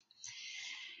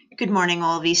Good morning,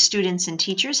 all of these students and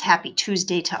teachers. Happy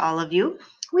Tuesday to all of you.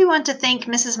 We want to thank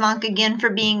Mrs. Monk again for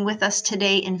being with us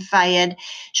today in Fayed.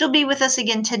 She'll be with us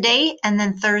again today, and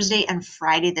then Thursday and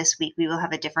Friday this week. We will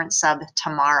have a different sub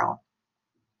tomorrow.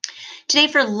 Today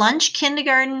for lunch,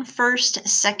 kindergarten, first,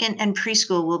 second, and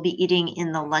preschool will be eating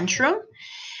in the lunchroom.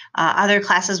 Other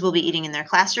classes will be eating in their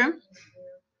classroom.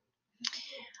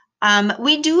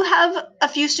 We do have a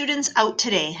few students out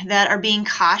today that are being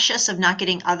cautious of not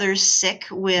getting others sick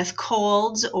with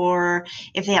colds or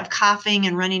if they have coughing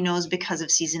and runny nose because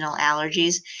of seasonal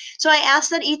allergies. So I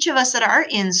ask that each of us that are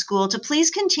in school to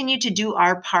please continue to do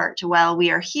our part while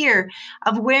we are here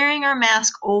of wearing our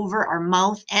mask over our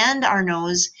mouth and our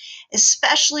nose,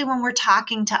 especially when we're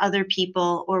talking to other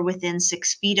people or within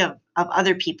 6 feet of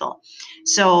other people.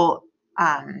 So,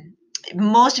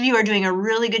 most of you are doing a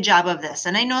really good job of this.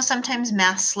 And I know sometimes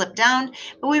masks slip down,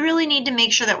 but we really need to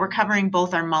make sure that we're covering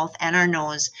both our mouth and our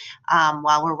nose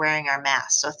while we're wearing our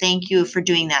mask. So thank you for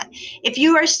doing that. If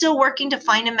you are still working to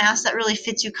find a mask that really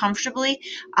fits you comfortably,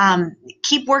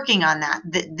 keep working on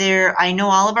that. I know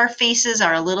all of our faces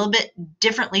are a little bit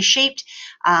differently shaped,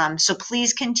 so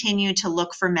please continue to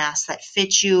look for masks that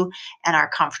fit you and are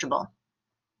comfortable.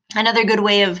 Another good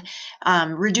way of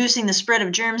reducing the spread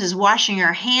of germs is washing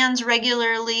our hands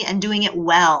regularly and doing it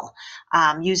well,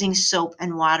 using soap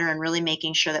and water and really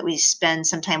making sure that we spend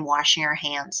some time washing our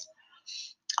hands.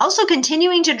 Also,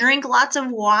 continuing to drink lots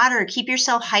of water. Keep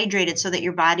yourself hydrated so that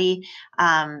your body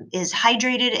is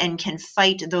hydrated and can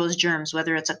fight those germs,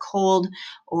 whether it's a cold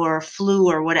or flu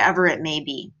or whatever it may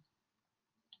be.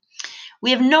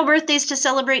 We have no birthdays to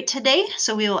celebrate today,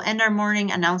 so we will end our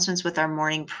morning announcements with our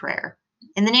morning prayer.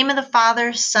 In the name of the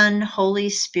Father, Son, Holy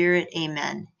Spirit,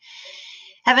 amen.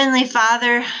 Heavenly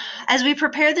Father, as we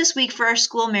prepare this week for our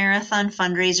school marathon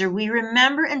fundraiser, we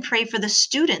remember and pray for the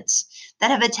students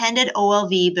that have attended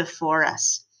OLV before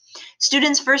us.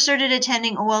 Students first started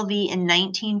attending OLV in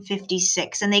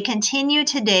 1956, and they continue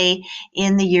today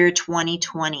in the year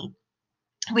 2020.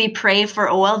 We pray for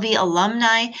OLV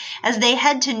alumni as they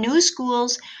head to new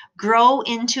schools, grow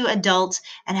into adults,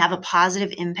 and have a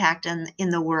positive impact in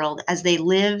the world as they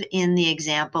live in the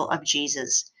example of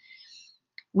Jesus.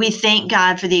 We thank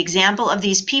God for the example of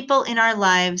these people in our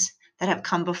lives that have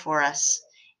come before us.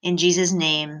 In Jesus'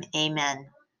 name, amen.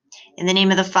 In the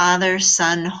name of the Father,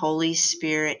 Son, Holy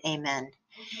Spirit, amen.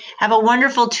 Have a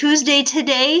wonderful Tuesday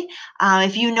today.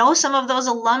 If you know some of those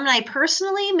alumni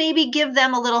personally, maybe give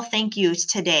them a little thank you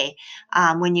today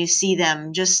when you see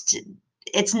them.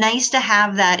 It's nice to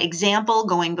have that example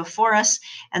going before us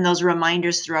and those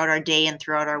reminders throughout our day and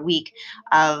throughout our week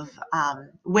of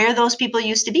where those people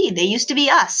used to be. They used to be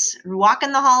us,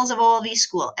 walking the halls of OLV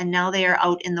school, and now they are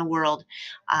out in the world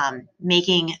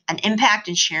making an impact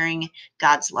and sharing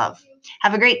God's love.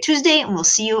 Have a great Tuesday, and we'll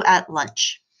see you at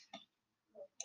lunch.